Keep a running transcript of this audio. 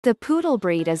The Poodle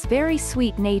breed is very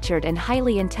sweet-natured and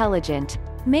highly intelligent,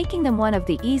 making them one of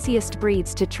the easiest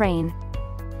breeds to train.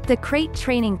 The crate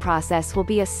training process will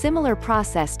be a similar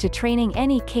process to training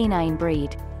any canine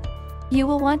breed. You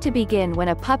will want to begin when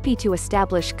a puppy to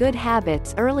establish good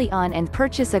habits early on and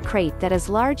purchase a crate that is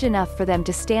large enough for them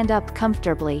to stand up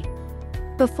comfortably.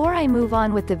 Before I move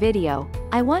on with the video,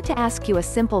 I want to ask you a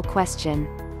simple question.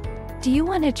 Do you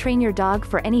want to train your dog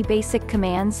for any basic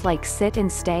commands like sit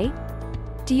and stay?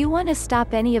 Do you want to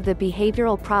stop any of the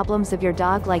behavioral problems of your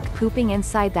dog like pooping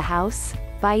inside the house,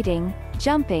 biting,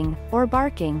 jumping, or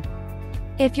barking?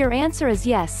 If your answer is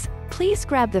yes, please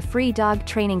grab the free Dog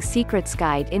Training Secrets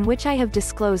Guide in which I have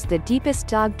disclosed the deepest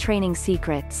dog training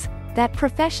secrets that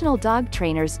professional dog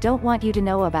trainers don't want you to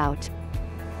know about.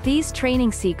 These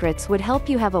training secrets would help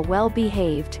you have a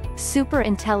well-behaved, super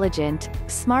intelligent,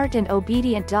 smart and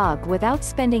obedient dog without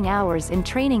spending hours in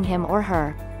training him or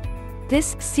her.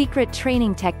 This secret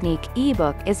training technique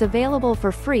ebook is available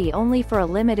for free only for a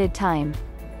limited time.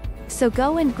 So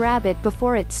go and grab it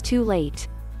before it's too late.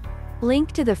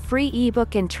 Link to the free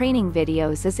ebook and training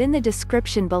videos is in the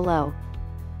description below.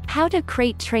 How to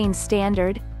crate train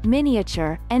standard,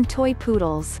 miniature, and toy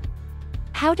poodles.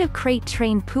 How to crate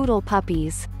train poodle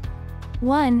puppies.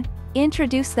 1.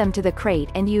 Introduce them to the crate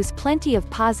and use plenty of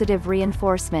positive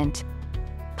reinforcement.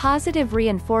 Positive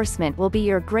reinforcement will be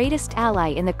your greatest ally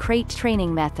in the crate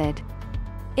training method.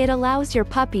 It allows your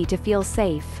puppy to feel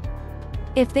safe.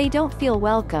 If they don't feel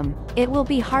welcome, it will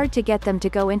be hard to get them to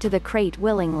go into the crate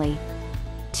willingly.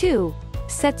 2.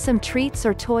 Set some treats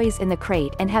or toys in the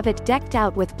crate and have it decked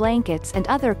out with blankets and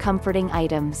other comforting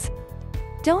items.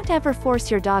 Don't ever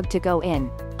force your dog to go in.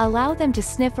 Allow them to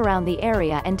sniff around the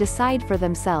area and decide for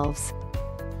themselves.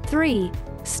 3.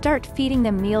 Start feeding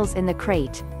them meals in the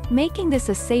crate, making this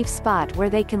a safe spot where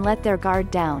they can let their guard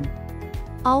down.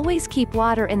 Always keep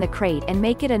water in the crate and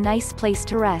make it a nice place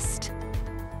to rest.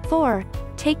 4.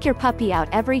 Take your puppy out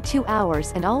every 2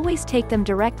 hours and always take them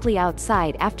directly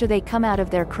outside after they come out of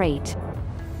their crate.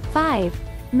 5.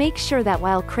 Make sure that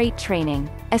while crate training,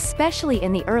 especially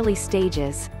in the early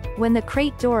stages, when the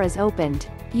crate door is opened,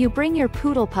 you bring your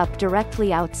poodle pup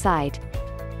directly outside.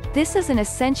 This is an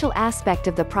essential aspect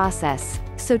of the process,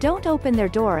 so don't open their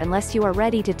door unless you are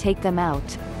ready to take them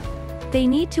out. They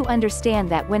need to understand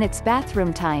that when it's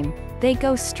bathroom time, they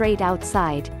go straight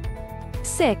outside.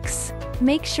 6.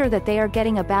 Make sure that they are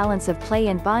getting a balance of play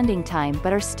and bonding time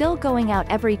but are still going out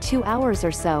every 2 hours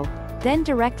or so, then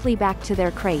directly back to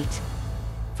their crate.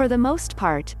 For the most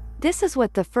part, this is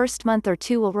what the first month or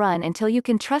two will run until you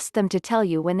can trust them to tell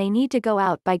you when they need to go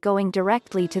out by going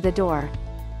directly to the door.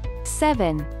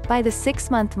 7. By the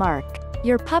 6-month mark,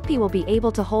 your puppy will be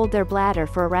able to hold their bladder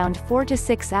for around 4 to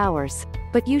 6 hours,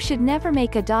 but you should never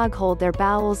make a dog hold their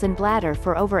bowels and bladder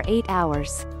for over 8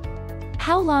 hours.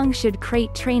 How long should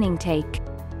crate training take?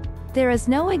 There is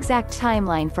no exact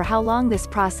timeline for how long this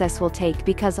process will take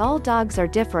because all dogs are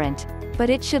different,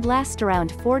 but it should last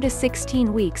around 4 to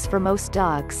 16 weeks for most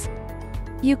dogs.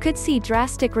 You could see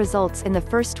drastic results in the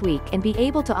first week and be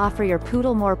able to offer your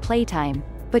poodle more playtime,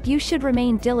 but you should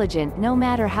remain diligent no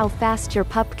matter how fast your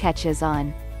pup catches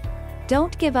on.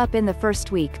 Don't give up in the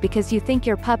first week because you think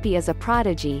your puppy is a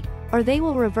prodigy, or they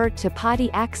will revert to potty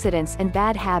accidents and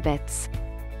bad habits.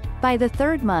 By the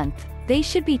 3rd month, they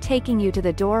should be taking you to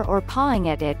the door or pawing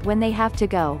at it when they have to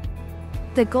go.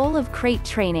 The goal of crate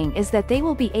training is that they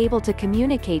will be able to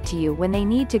communicate to you when they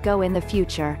need to go in the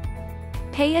future.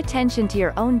 Pay attention to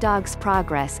your own dog's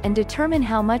progress and determine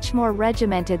how much more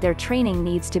regimented their training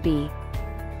needs to be.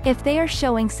 If they are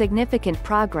showing significant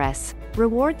progress,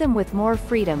 reward them with more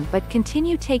freedom but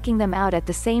continue taking them out at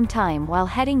the same time while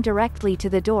heading directly to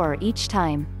the door each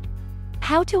time.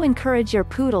 How to encourage your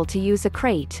poodle to use a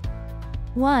crate.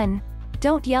 1.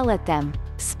 Don't yell at them,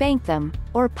 spank them,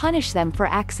 or punish them for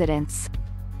accidents.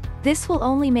 This will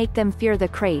only make them fear the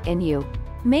crate and you,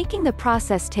 making the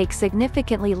process take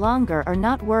significantly longer or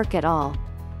not work at all.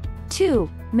 2.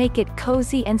 Make it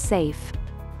cozy and safe.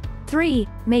 3.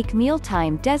 Make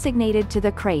mealtime designated to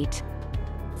the crate.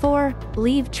 4.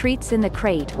 Leave treats in the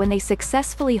crate when they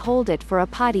successfully hold it for a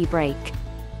potty break.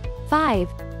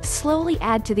 5. Slowly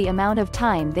add to the amount of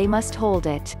time they must hold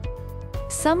it.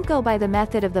 Some go by the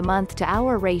method of the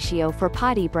month-to-hour ratio for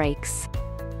potty breaks.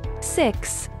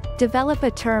 6. Develop a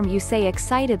term you say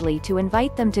excitedly to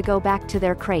invite them to go back to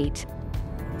their crate.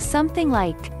 Something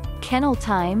like, kennel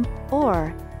time,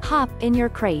 or, hop in your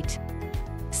crate.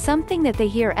 Something that they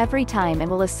hear every time and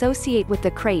will associate with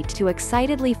the crate to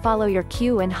excitedly follow your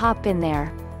cue and hop in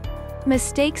there.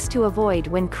 Mistakes to avoid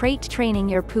when crate training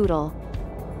your poodle.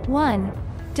 1.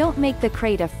 Don't make the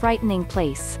crate a frightening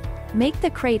place. make the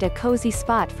crate a cozy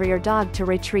spot for your dog to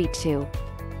retreat to.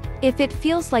 If it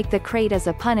feels like the crate is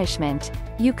a punishment,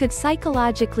 you could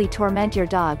psychologically torment your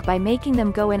dog by making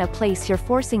them go in a place you're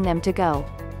forcing them to go.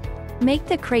 Make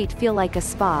the crate feel like a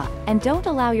spa, and don't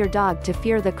allow your dog to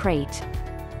fear the crate.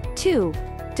 2.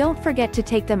 Don't forget to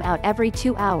take them out every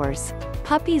 2 hours.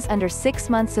 Puppies under 6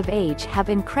 months of age have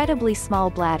incredibly small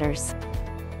bladders.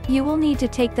 You will need to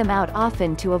take them out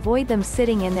often to avoid them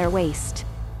sitting in their waste.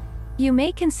 You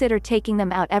may consider taking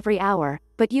them out every hour,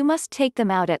 but you must take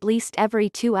them out at least every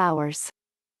 2 hours.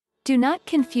 Do not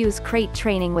confuse crate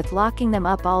training with locking them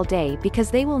up all day,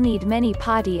 because they will need many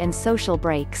potty and social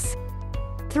breaks.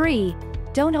 3.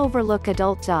 Don't overlook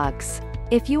adult dogs.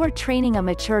 If you are training a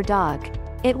mature dog,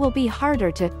 it will be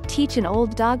harder to teach an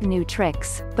old dog new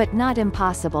tricks, but not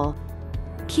impossible.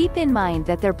 Keep in mind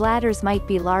that their bladders might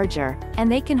be larger,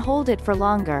 and they can hold it for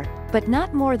longer, but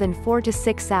not more than 4 to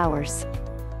 6 hours.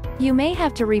 You may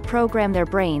have to reprogram their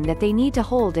brain that they need to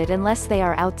hold it unless they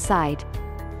are outside.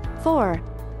 4.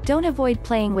 Don't avoid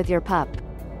playing with your pup.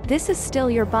 This is still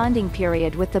your bonding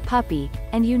period with the puppy,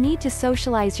 and you need to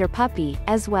socialize your puppy,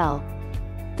 as well.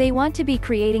 They want to be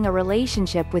creating a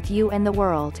relationship with you and the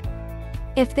world.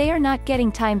 If they are not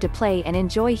getting time to play and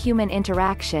enjoy human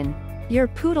interaction, your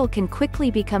poodle can quickly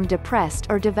become depressed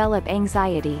or develop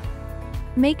anxiety.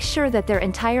 Make sure that their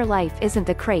entire life isn't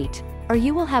the crate, or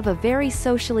you will have a very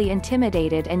socially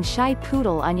intimidated and shy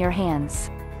poodle on your hands.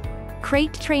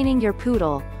 Crate training your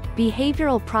poodle,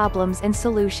 behavioral problems and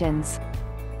solutions.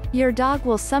 Your dog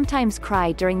will sometimes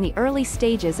cry during the early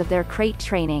stages of their crate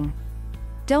training.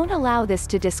 Don't allow this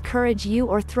to discourage you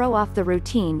or throw off the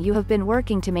routine you have been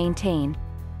working to maintain.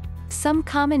 Some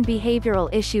common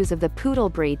behavioral issues of the poodle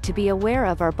breed to be aware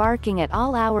of are barking at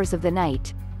all hours of the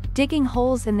night, digging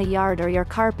holes in the yard or your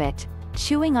carpet,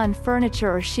 chewing on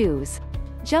furniture or shoes,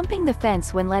 jumping the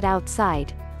fence when let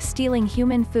outside, stealing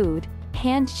human food,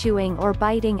 hand chewing or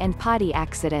biting, and potty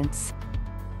accidents.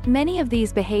 Many of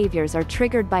these behaviors are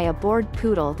triggered by a bored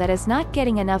poodle that is not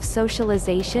getting enough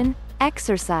socialization,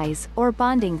 exercise, or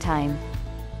bonding time.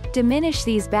 Diminish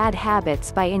these bad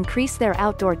habits by increase their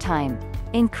outdoor time.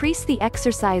 Increase the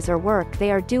exercise or work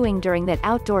they are doing during that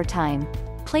outdoor time.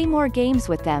 Play more games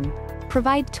with them.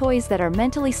 Provide toys that are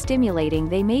mentally stimulating.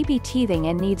 They may be teething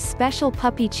and need special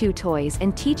puppy chew toys,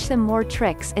 and teach them more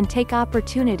tricks and take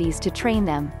opportunities to train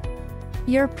them.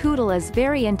 Your poodle is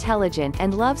very intelligent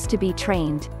and loves to be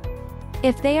trained.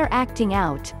 If they are acting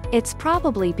out, it's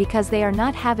probably because they are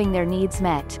not having their needs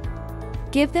met.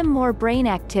 Give them more brain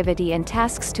activity and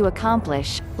tasks to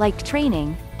accomplish, like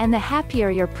training, and the happier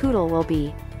your poodle will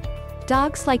be.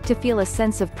 Dogs like to feel a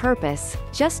sense of purpose,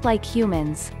 just like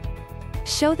humans.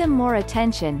 Show them more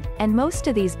attention, and most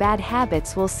of these bad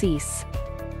habits will cease.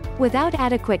 Without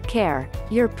adequate care,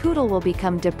 your poodle will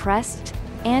become depressed,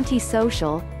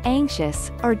 antisocial, anxious,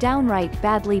 or downright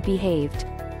badly behaved.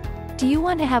 Do you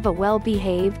want to have a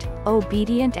well-behaved,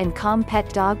 obedient and calm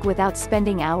pet dog without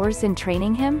spending hours in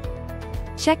training him?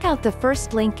 Check out the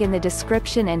first link in the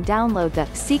description and download the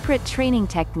Secret Training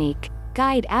Technique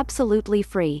guide absolutely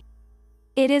free.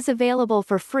 It is available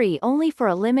for free only for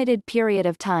a limited period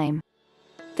of time.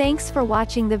 Thanks for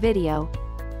watching the video.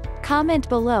 Comment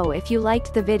below if you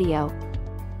liked the video.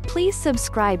 Please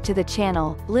subscribe to the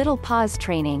channel, Little Paws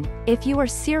Training, if you are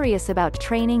serious about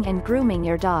training and grooming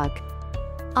your dog.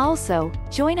 Also,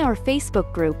 join our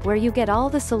Facebook group where you get all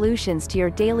the solutions to your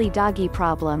daily doggy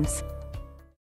problems.